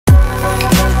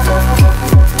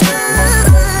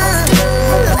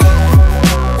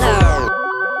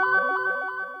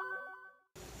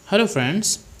Hello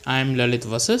friends, I am Lalit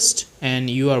Vasist and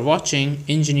you are watching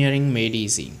Engineering Made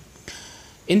Easy.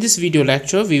 In this video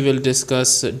lecture, we will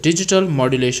discuss digital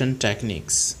modulation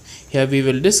techniques. Here we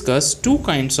will discuss two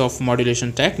kinds of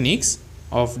modulation techniques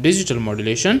of digital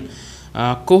modulation,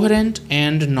 coherent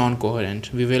and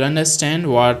non-coherent. We will understand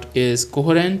what is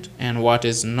coherent and what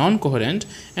is non-coherent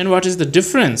and what is the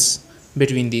difference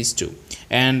between these two.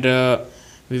 And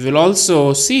we will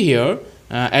also see here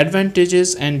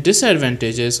advantages and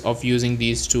disadvantages of using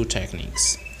these two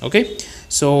techniques. Okay,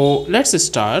 so let's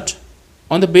start.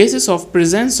 On the basis of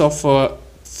presence of a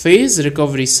phase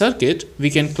recovery circuit, we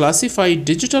can classify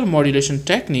digital modulation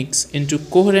techniques into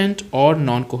coherent or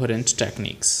non-coherent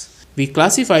techniques. We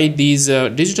classify these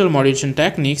digital modulation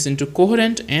techniques into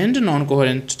coherent and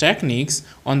non-coherent techniques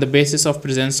on the basis of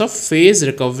presence of phase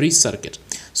recovery circuit.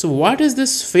 So what is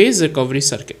this phase recovery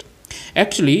circuit?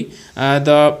 Actually,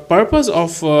 the purpose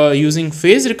of using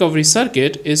phase recovery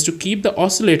circuit is to keep the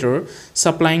oscillator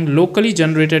supplying locally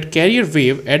generated carrier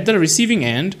wave at the receiving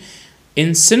end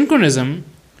in synchronism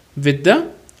with the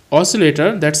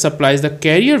oscillator that supplies the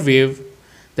carrier wave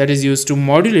that is used to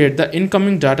modulate the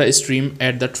incoming data stream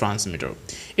at the transmitter.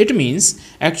 It means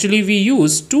actually we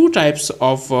use two types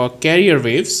of carrier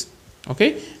waves.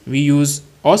 Okay, we use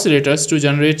oscillators to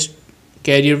generate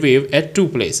carrier wave at two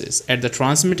places, at the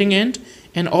transmitting end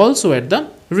and also at the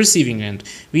receiving end.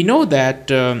 We know that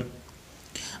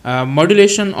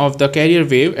modulation of the carrier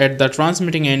wave at the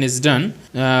transmitting end is done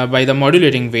by the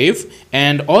modulating wave,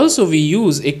 and also we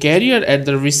use a carrier at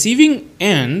the receiving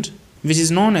end which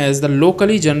is known as the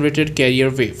locally generated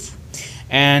carrier wave.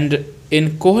 And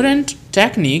in coherent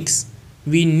techniques,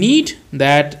 we need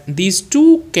that these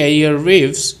two carrier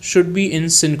waves should be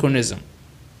in synchronism.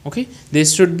 Okay, they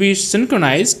should be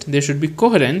synchronized, they should be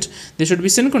coherent, they should be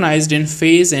synchronized in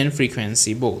phase and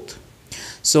frequency both.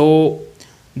 So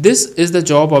this is the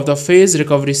job of the phase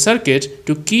recovery circuit,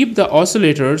 to keep the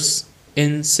oscillators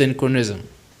in synchronism.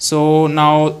 So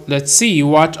now let's see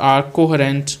what are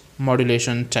coherent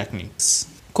modulation techniques.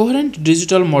 Coherent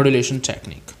digital modulation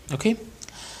technique. Okay,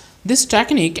 this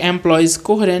technique employs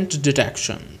coherent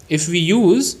detection. If we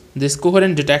use this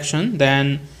coherent detection,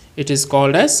 then it is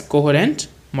called as coherent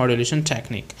modulation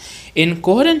technique. In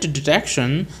coherent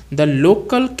detection, the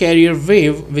local carrier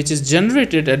wave which is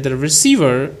generated at the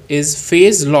receiver is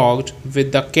phase locked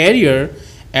with the carrier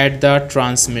at the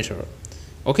transmitter.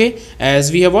 Okay,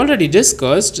 as we have already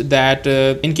discussed that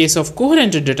in case of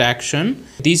coherent detection,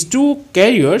 these two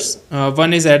carriers,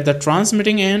 one is at the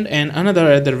transmitting end and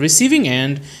another at the receiving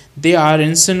end, they are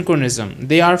in synchronism,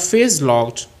 they are phase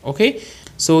locked. Okay,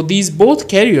 so these both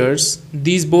carriers,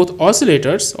 these both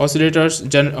oscillators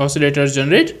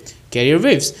generate carrier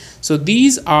waves. So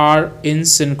these are in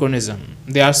synchronism.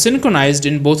 They are synchronized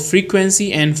in both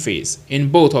frequency and phase,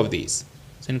 in both of these.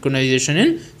 Synchronization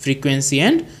in frequency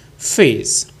and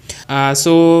phase.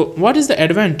 So what is the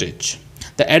advantage?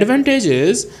 The advantage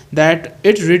is that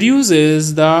it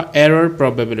reduces the error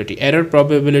probability. Error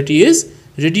probability is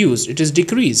reduced, it is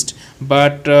decreased,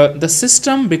 but the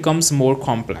system becomes more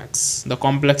complex. The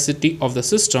complexity of the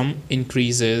system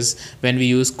increases when we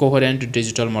use coherent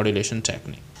digital modulation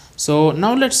technique. So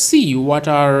now let's see what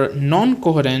are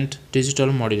non-coherent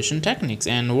digital modulation techniques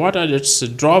and what are its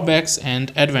drawbacks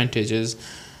and advantages,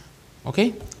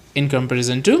 okay, in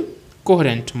comparison to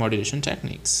coherent modulation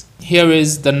techniques. Here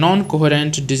is the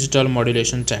non-coherent digital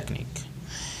modulation technique.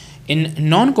 In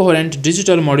non-coherent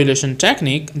digital modulation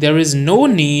technique, there is no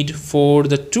need for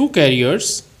the two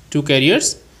carriers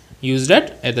used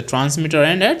at the transmitter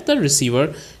and at the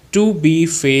receiver to be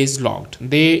phase locked.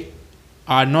 They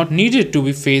are not needed to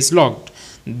be phase locked.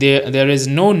 There is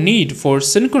no need for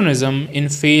synchronism in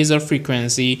phase or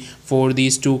frequency for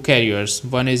these two carriers.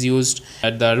 One is used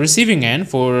at the receiving end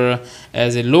for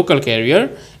as a local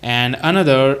carrier and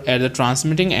another at the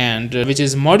transmitting end, which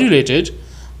is modulated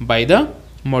by the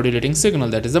modulating signal,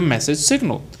 that is the message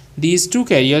signal. These two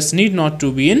carriers need not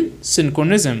to be in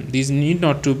synchronism, these need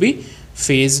not to be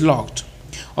phase locked.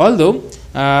 Although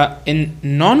in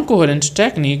non-coherent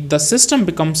technique, the system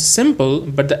becomes simple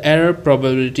but the error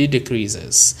probability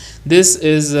decreases. This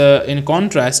is in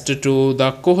contrast to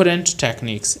the coherent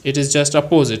techniques. It is just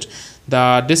opposite.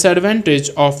 The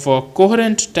disadvantage of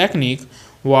coherent technique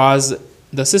was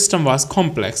the system was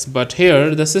complex, but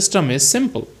here the system is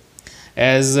simple.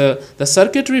 As the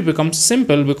circuitry becomes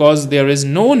simple because there is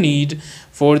no need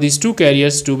for these two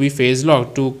carriers to be phase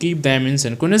locked to keep them in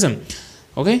synchronism.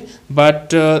 Okay, but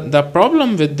the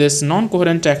problem with this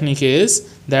non-coherent technique is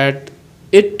that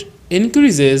it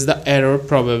increases the error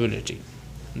probability.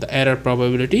 The error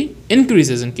probability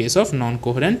increases in case of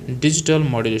non-coherent digital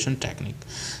modulation technique.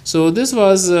 So this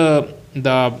was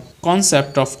the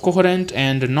concept of coherent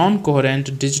and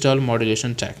non-coherent digital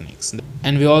modulation techniques,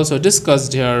 and we also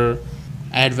discussed here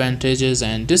advantages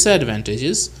and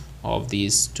disadvantages of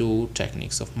these two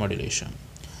techniques of modulation.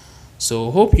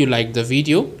 So hope you liked the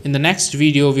video. In the next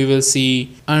video we will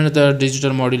see another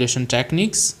digital modulation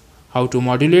techniques, how to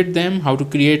modulate them, how to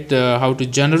create how to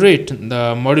generate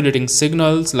the modulating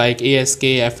signals like ASK,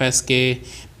 FSK,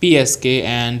 PSK,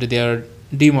 and their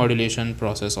demodulation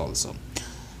process also.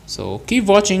 So keep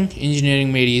watching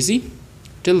Engineering Made Easy.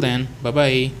 Till then, bye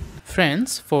bye.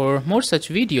 Friends, for more such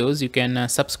videos you can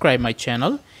subscribe my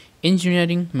channel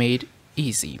Engineering Made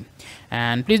Easy,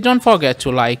 and please don't forget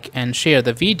to like and share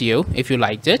the video if you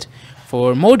liked it.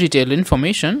 For more detailed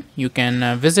information you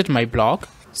can visit my blog.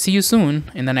 See you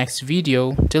soon in the next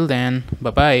video. Till then,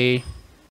 bye bye.